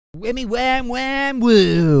Whammy wham wham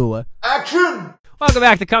woo. Action! Welcome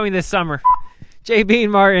back to Coming This Summer. JB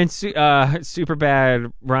and Martin,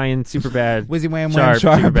 Superbad, Ryan, Superbad, Wizzy wham wham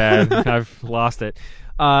sharp. Superbad. I've lost it.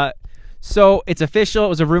 So it's official. It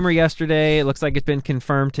was a rumor yesterday. It looks like it's been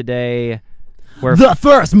confirmed today. The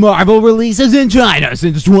first Marvel releases in China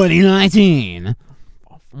since 2019.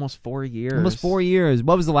 Almost 4 years. Almost 4 years.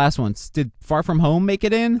 What was the last one? Did Far From Home make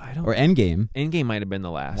it in? Or Endgame? Endgame might have been the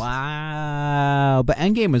last. Wow. But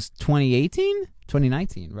Endgame was 2018?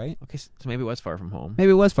 2019, right? Okay, so maybe it was Far From Home.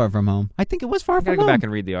 Maybe it was Far From Home. I think it was Far From Home. I gotta go back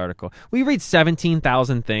and read the article. We read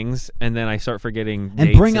 17,000 things, and then I start forgetting and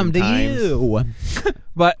dates bring them to times. you.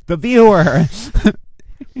 But the viewer.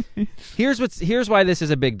 Here's why this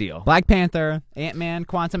is a big deal. Black Panther, Antman,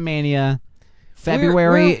 Quantumania,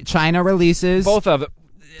 February, China releases. Both of it.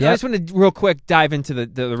 Yep. I just want to real quick dive into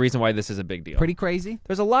the reason why this is a big deal. Pretty crazy.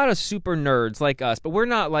 There's a lot of super nerds like us, but we're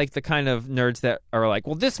not like the kind of nerds that are like,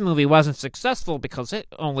 well, this movie wasn't successful because it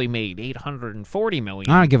only made $840 million.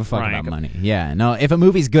 I don't give a fuck about money. Yeah, no, if a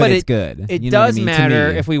movie's good, it's good. It you know does what I mean? matter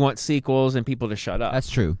if we want sequels and people to shut up. That's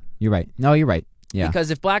true. You're right. No, you're right. Yeah.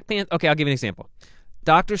 Because if Black Panther... Okay, I'll give you an example.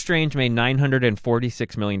 Doctor Strange made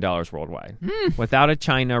 $946 million worldwide without a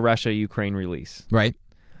China, Russia, Ukraine release. Right.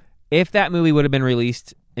 If that movie would have been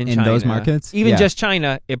released in China, those markets, even just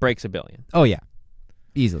China, it breaks $1 billion. Oh yeah,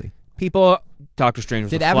 easily. People, Doctor Strange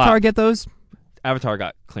was Did a Avatar flop. get those? Avatar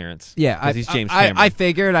got clearance. Yeah, because he's James Cameron. I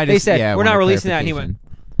figured. They said we're not releasing that, and he went,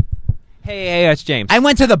 "Hey, that's James." I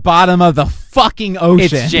went to the bottom of the fucking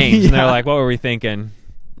ocean. It's James, and they're like, "What were we thinking?"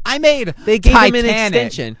 They gave Titanic. him an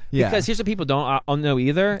extension because Yeah. here's what people don't know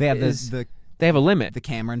either. They have they have a limit. The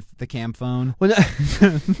cam phone. Well,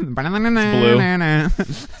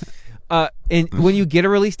 blue. And when you get a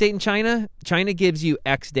release date in China, China gives you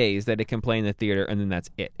X days that it can play in the theater, and then that's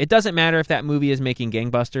it. It doesn't matter if that movie is making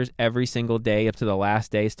gangbusters every single day up to the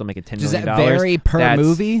last day, still making $10 million. Does that vary per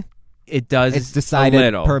movie? It does. It's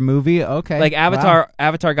decided per movie. Okay, like Avatar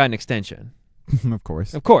got an extension. Of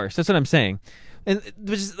course. That's what I'm saying. And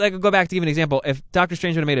which is, like, I'll go back to give an example. If Doctor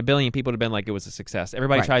Strange would have made $1 billion, people would have been like, it was a success.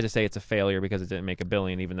 Everybody tries to say it's a failure because it didn't make $1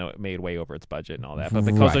 billion, even though it made way over its budget and all that. But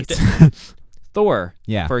because Thor,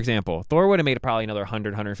 for example, Thor would have made probably another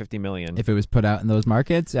 $150 million if it was put out in those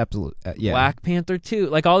markets. Absolutely, yeah. Black Panther 2,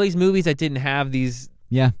 like all these movies that didn't have these.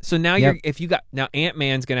 Yeah. So now now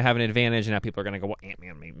Ant-Man's going to have an advantage, and now people are going to go, well,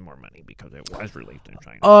 Ant-Man made more money because it was released in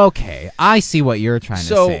China. Okay, I see what you're trying to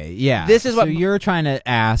say. Yeah, this is what you're trying to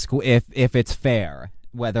ask if it's fair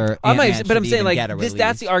whether. I'm saying like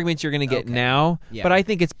that's the argument you're going to get now. Yeah. But I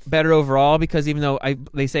think it's better overall because even though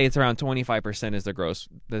they say it's around 25% is the gross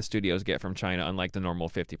the studios get from China, unlike the normal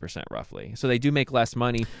 50% roughly. So they do make less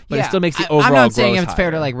money, but it still makes the overall. I'm not saying gross it's fair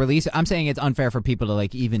higher. to like release it. I'm saying it's unfair for people to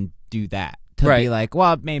like even do that. To be like,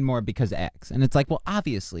 well, it made more because of X. And it's like, well,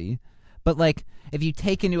 obviously. But, like, if you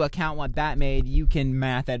take into account what that made, you can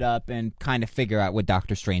math it up and kind of figure out what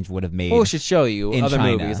Doctor Strange would have made. Well, we should show you other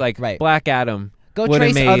China. movies. Like Black Adam. Go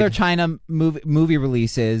trace other China movie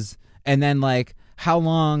releases and then, like, how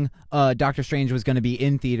long Doctor Strange was going to be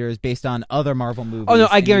in theaters based on other Marvel movies. Oh, no,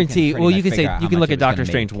 I guarantee. Well, you can say you can look at Doctor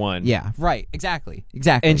Strange Strange 1. Yeah, right. Exactly.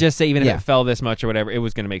 And just say even if it fell this much or whatever, it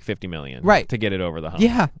was going to make $50 million to get it over the hump.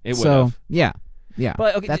 Yeah. It would have. Yeah.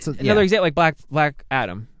 But okay, that's another example, like Black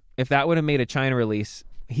Adam. If that would have made a China release,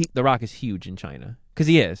 The Rock is huge in China because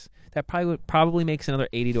he is. That probably makes another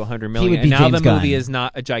 $80 to $100 million. He would be and now James the movie Gunn. is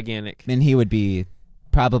not a gigantic. And he would be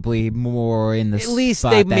probably more in the at least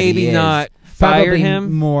spot they that maybe he is. not fired probably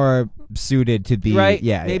him more suited to be right.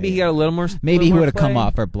 Yeah, maybe he got a little more. Maybe he would have come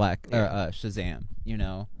off for Shazam. You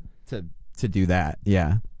know, to do that.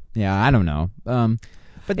 Yeah. I don't know.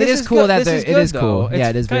 But it is cool that it is cool. It's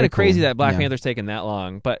it is kind of crazy cool. that Black Panther's taken that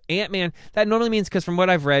long. But Ant-Man, that normally means because from what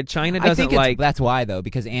I've read, China doesn't that's why though,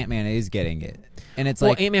 because Ant-Man is getting it, and it's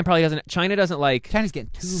like Ant-Man probably doesn't. China doesn't like China's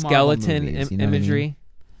getting two skeleton movies, imagery. I mean?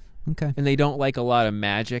 Okay, and they don't like a lot of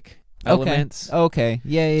magic elements. Okay,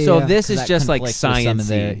 yeah. So this is just like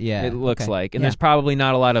sciencey. Yeah, it looks like, and there's probably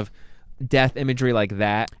not a lot of death imagery like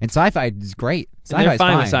that. And sci-fi is great. Sci-fi's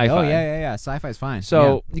fine with sci-fi. Oh yeah. Sci-fi's fine.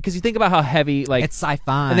 So because you think about how heavy it's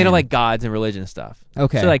sci-fi, and they don't like gods and religion stuff.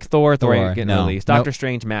 Okay. So like Thor getting released. Nope. Doctor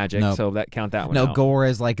Strange magic. Nope. So that count that one. No, out. Gore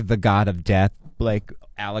is like the god of death, like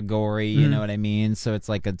allegory. You know what I mean? So it's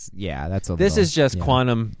like that's a. This is just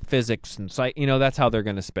quantum physics and that's how they're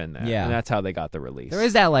going to spin that. Yeah. And that's how they got the release. There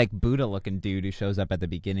is that like Buddha-looking dude who shows up at the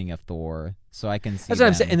beginning of Thor. So I can see. That's what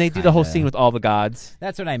I'm saying. And they do the whole scene with all the gods.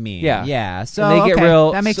 That's what I mean. Yeah. Yeah. So and they get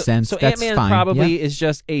real. That makes sense. So That's Ant-Man fine. probably is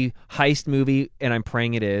just a heist movie, and I'm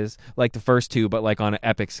praying it is like the first two, but like on an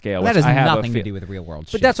epic scale. That which has I have nothing to do with real world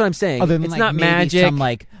shit. But that's what I'm saying. Other than, it's like, not maybe magic. some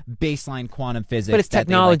like baseline quantum physics. But it's that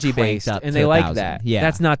technology they, like, based, up and to they like 1,000. that. Yeah.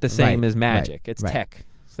 That's not the same Right. as magic. Right. It's Right. tech.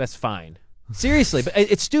 So that's fine. Seriously, but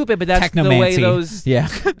it's stupid. But that's the way those. Yeah.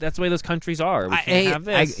 That's the way those countries are. We can't have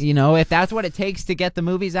this. If that's what it takes to get the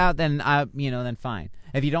movies out, then then fine.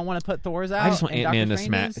 If you don't want to put Thor's out, I just want Ant-Man to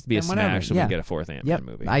be a smash, so we can get a fourth Ant-Man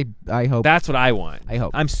movie. I hope that's what I want. I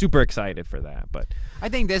hope. I'm super excited for that. But I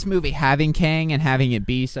think this movie, having Kang and having it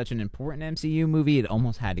be such an important MCU movie, it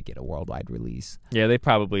almost had to get a worldwide release. Yeah, they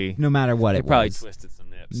probably no matter what it was. They probably twisted some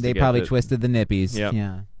nips. They probably twisted the nippies. Yep.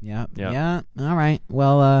 Yeah. All right.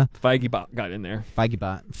 Well, Feige bot got in there. Feige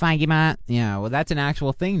bot. Yeah. Well, that's an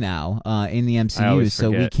actual thing now in the I MCU, always so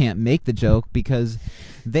we forget. can't make the joke because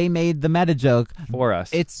they made the meta joke For us.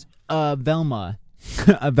 It's Velma,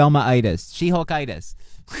 Velma-itis, She-Hulk-itis.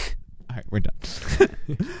 All right, we're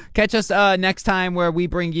done. Catch us next time where we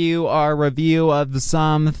bring you our review of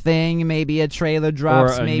something, maybe a trailer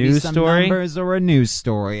drops, or a maybe news some story. numbers, or a news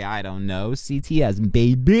story. I don't know. CTS,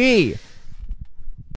 baby.